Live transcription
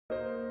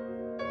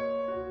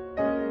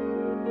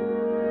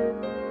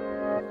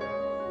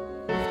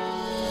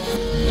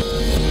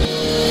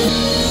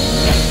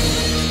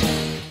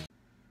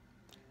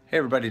Hey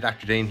everybody,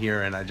 Dr. Dane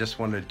here, and I just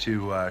wanted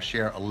to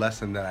share a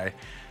lesson that I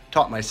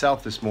taught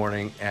myself this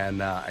morning,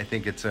 and I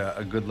think it's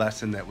a good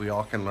lesson that we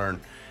all can learn.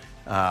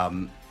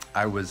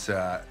 I was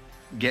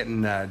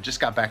just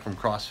got back from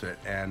CrossFit,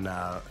 and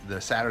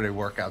the Saturday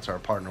workouts are a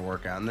partner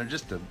workout, and they're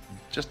just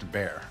a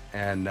bear.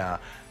 And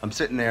I'm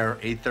sitting there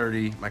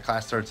 8:30. My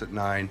class starts at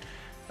 9.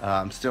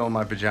 I'm still in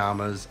my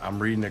pajamas. I'm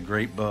reading a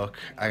great book.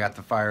 I got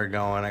the fire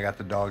going. I got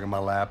the dog in my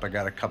lap. I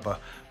got a cup of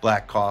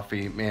black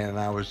coffee, man, and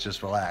I was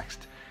just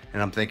relaxed.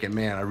 And I'm thinking,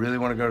 man, I really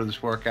want to go to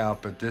this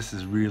workout, but this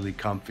is really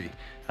comfy.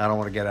 I don't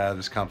want to get out of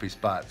this comfy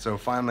spot. So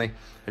finally,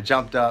 I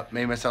jumped up,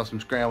 made myself some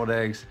scrambled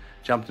eggs,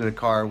 jumped in the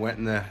car, went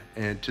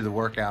into the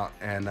workout,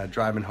 and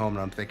driving home.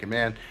 And I'm thinking,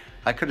 man,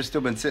 I could have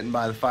still been sitting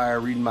by the fire,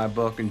 reading my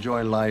book,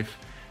 enjoying life.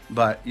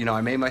 But, you know,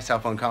 I made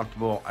myself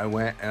uncomfortable. I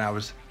went, and I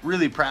was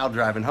really proud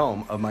driving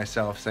home of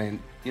myself,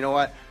 saying, you know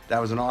what, that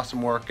was an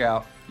awesome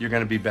workout. You're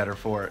going to be better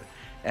for it.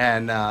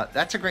 And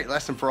that's a great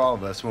lesson for all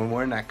of us. When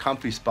we're in that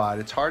comfy spot,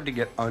 it's hard to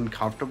get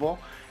uncomfortable,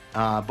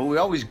 but we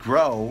always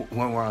grow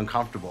when we're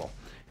uncomfortable.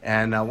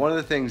 And one of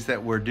the things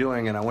that we're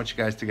doing, and I want you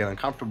guys to get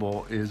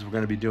uncomfortable, is we're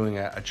going to be doing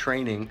a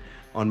training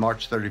on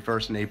March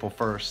 31st and April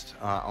 1st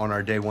on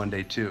our day 1,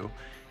 day 2.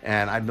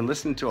 And I've been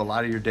listening to a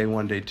lot of your day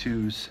 1, day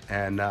 2s,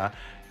 and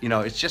you know,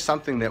 it's just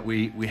something that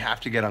we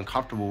have to get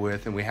uncomfortable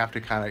with, and we have to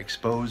kind of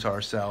expose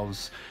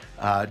ourselves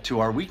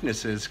to our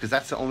weaknesses, because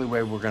that's the only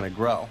way we're going to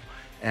grow.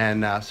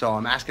 And so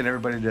I'm asking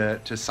everybody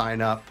to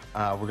sign up.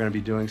 We're going to be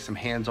doing some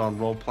hands-on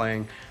role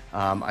playing.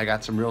 I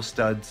got some real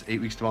studs,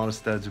 8 Weeks to Wellness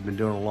studs who've been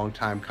doing a long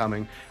time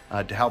coming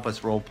to help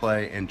us role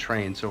play and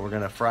train. So we're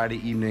going to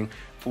Friday evening,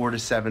 4 to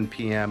 7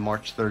 p.m.,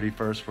 March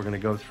 31st, we're going to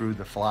go through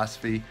the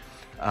philosophy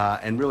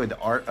and really the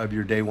art of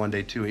your day 1,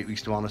 day 2, 8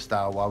 Weeks to Wellness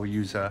style, why we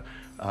use a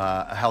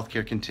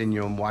healthcare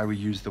continuum, why we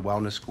use the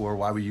wellness score,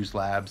 why we use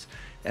labs.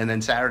 And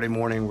then Saturday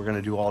morning, we're going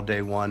to do all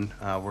day 1.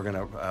 We're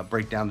going to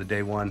break down the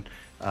day 1.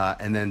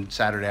 And then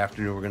Saturday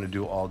afternoon, we're going to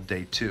do all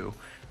day 2.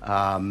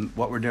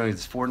 What we're doing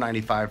is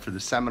 $4.95 for the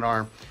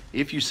seminar.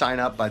 If you sign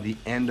up by the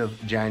end of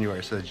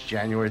January, so that's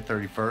January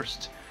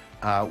 31st,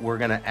 we're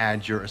going to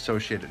add your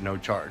associate at no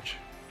charge.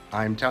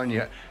 I'm telling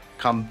you,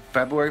 come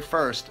February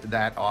 1st,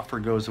 that offer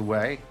goes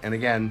away. And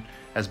again,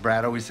 as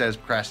Brad always says,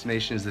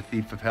 procrastination is the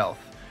thief of health.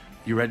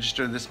 You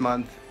register this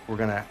month, we're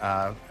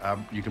gonna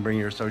you can bring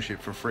your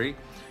associate for free.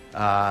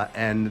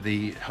 And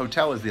the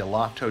hotel is the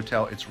Aloft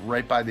Hotel. It's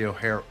right by the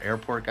O'Hare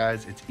Airport,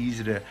 guys. It's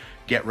easy to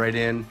get right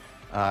in.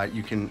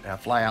 You can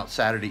fly out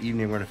Saturday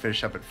evening. We're gonna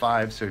finish up at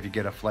 5, so if you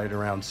get a flight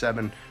around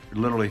 7,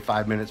 literally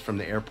 5 minutes from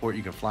the airport,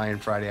 you can fly in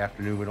Friday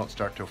afternoon. We don't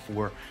start till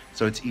 4,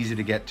 so it's easy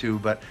to get to.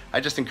 But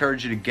I just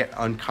encourage you to get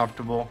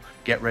uncomfortable,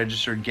 get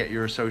registered, get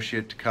your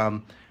associate to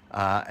come,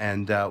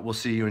 and we'll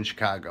see you in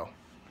Chicago.